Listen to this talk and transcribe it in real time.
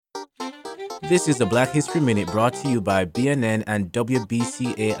This is the Black History Minute brought to you by BNN and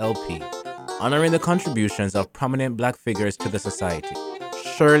WBCA LP, honoring the contributions of prominent black figures to the society.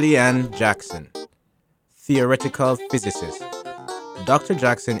 Shirley Jackson, theoretical physicist. Dr.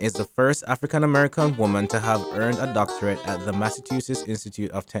 Jackson is the first African-American woman to have earned a doctorate at the Massachusetts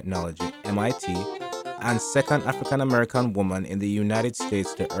Institute of Technology, MIT, and second African-American woman in the United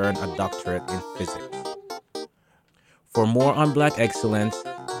States to earn a doctorate in physics. For more on Black excellence,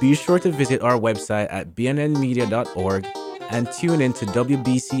 be sure to visit our website at bnnmedia.org and tune in to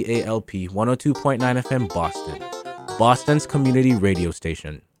WBCA LP 102.9 FM Boston, Boston's community radio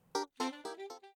station.